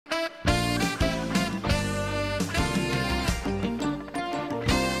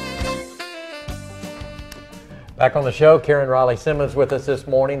Back on the show, Karen Riley Simmons with us this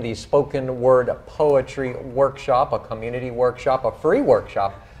morning. The Spoken Word Poetry Workshop, a community workshop, a free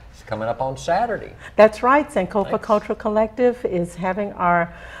workshop, is coming up on Saturday. That's right. Sankofa Cultural Collective is having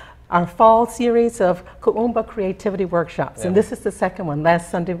our fall series of Kuumba creativity workshops, and this is the second one.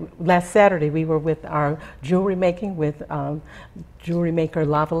 Last Saturday, we were with our jewelry making with jewelry maker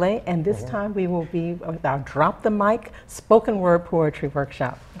Lavalley, and this time we will be with our Drop the Mic spoken word poetry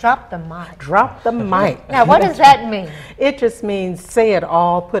workshop. Drop the mic. Drop the mic. Now, what does that mean? It just means say it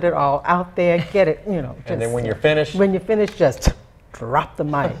all, put it all out there, get it, you know. And then when you're finished? When you're finished, just drop the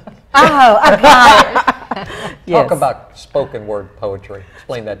mic. Oh, I got it. Yes. Talk about spoken word poetry.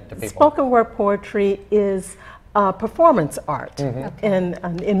 Explain that to people. Spoken word poetry is performance art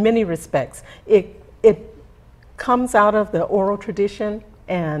in many respects. It comes out of the oral tradition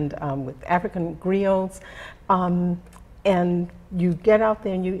and with African griots, and you get out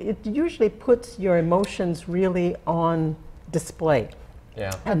there and it usually puts your emotions really on display.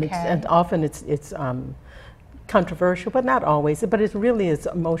 Yeah. And often it's controversial, but not always, but it really is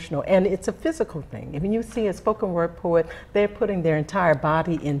emotional, and it's a physical thing. When you see a spoken word poet, they're putting their entire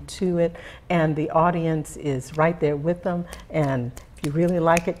body into it, and the audience is right there with them, and if you really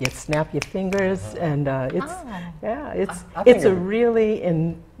like it, you snap your fingers, and it's a really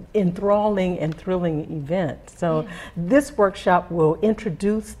enthralling and thrilling event. So this workshop will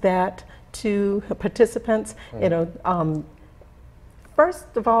introduce that to participants. You know,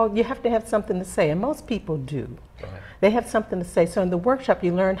 first of all, you have to have something to say, and most people do. Right. They have something to say. So in the workshop,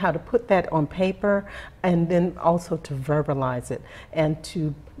 you learn how to put that on paper and then also to verbalize it and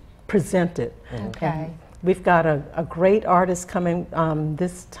to present it. Okay. We've got a great artist coming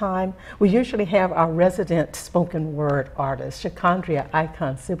this time. We usually have our resident spoken word artist, Shakandria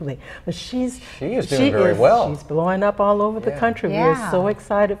Icon Sibley. But she is doing very well. She's blowing up all over the country. We're so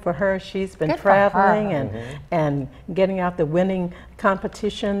excited for her. She's been traveling and getting out the winning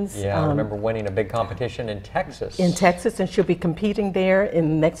competitions. Yeah, I remember winning a big competition in Texas. And she'll be competing there in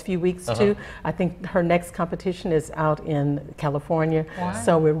the next few weeks too. I think her next competition is out in California. Wow.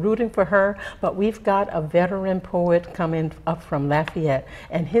 So we're rooting for her. But we've got a veteran poet coming up from Lafayette,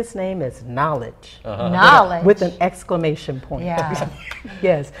 and his name is Knowledge. Knowledge. With an exclamation point. Yeah.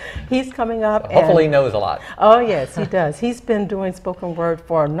 Yes. He's coming up. So hopefully he knows a lot. Oh, yes, he does. He's been doing spoken word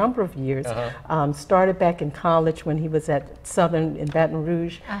for a number of years. Started back in college when he was at Southern in Baton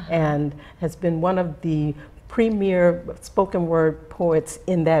Rouge, and has been one of the premier spoken word poets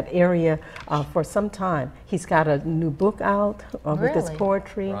in that area for some time. He's got a new book out with his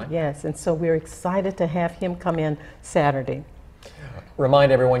poetry. Right. Yes, and so we're excited to have him come in Saturday.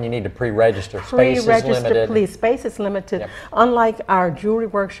 Remind everyone you need to pre-register. Space is limited. Please. Space is limited. Yep. Unlike our jewelry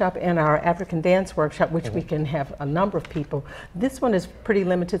workshop and our African dance workshop, which we can have a number of people, this one is pretty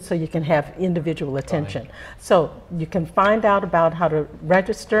limited, so you can have individual attention. So you can find out about how to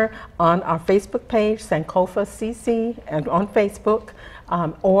register on our Facebook page, Sankofa CC, and on Facebook,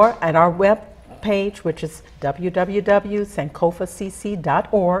 or at our web page, which is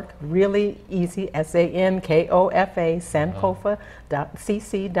www.sankofacc.org. Really easy, SANKOFA,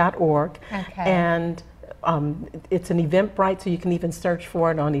 sankofa.cc.org. And it's an Eventbrite, so you can even search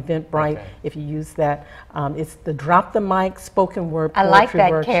for it on Eventbrite if you use that. It's the Drop the Mic spoken word poetry workshop. I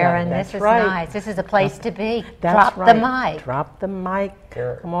like that, Karen. This is nice. This is a place to be. Drop the mic. Drop the mic.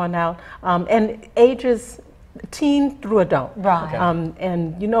 Come on out. And ages teen through adult. Right.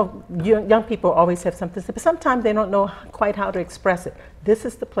 And you know, young people always have something to say, but sometimes they don't know quite how to express it. This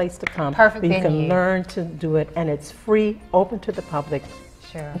is the place to come. Perfect venue. You venue. can learn to do it, and it's free, open to the public.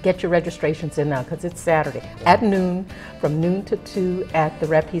 Sure. Get your registrations in now, because it's Saturday at noon, from noon to 2 at the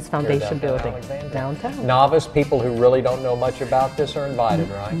Rappies Foundation building, downtown. Novice, people who really don't know much about this are invited,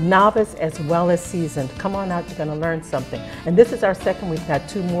 right? Novice as well as seasoned. Come on out, you're going to learn something. And this is our second. We've got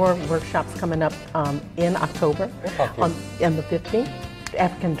 2 more workshops coming up in October. On the 15th,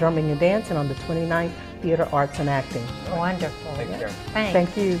 African Drumming and Dance, and on the 29th, Theater, Arts, and Acting. Wonderful. Take care. Thanks.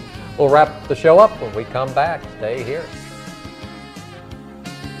 Thank you. We'll wrap the show up when we come back. Stay here.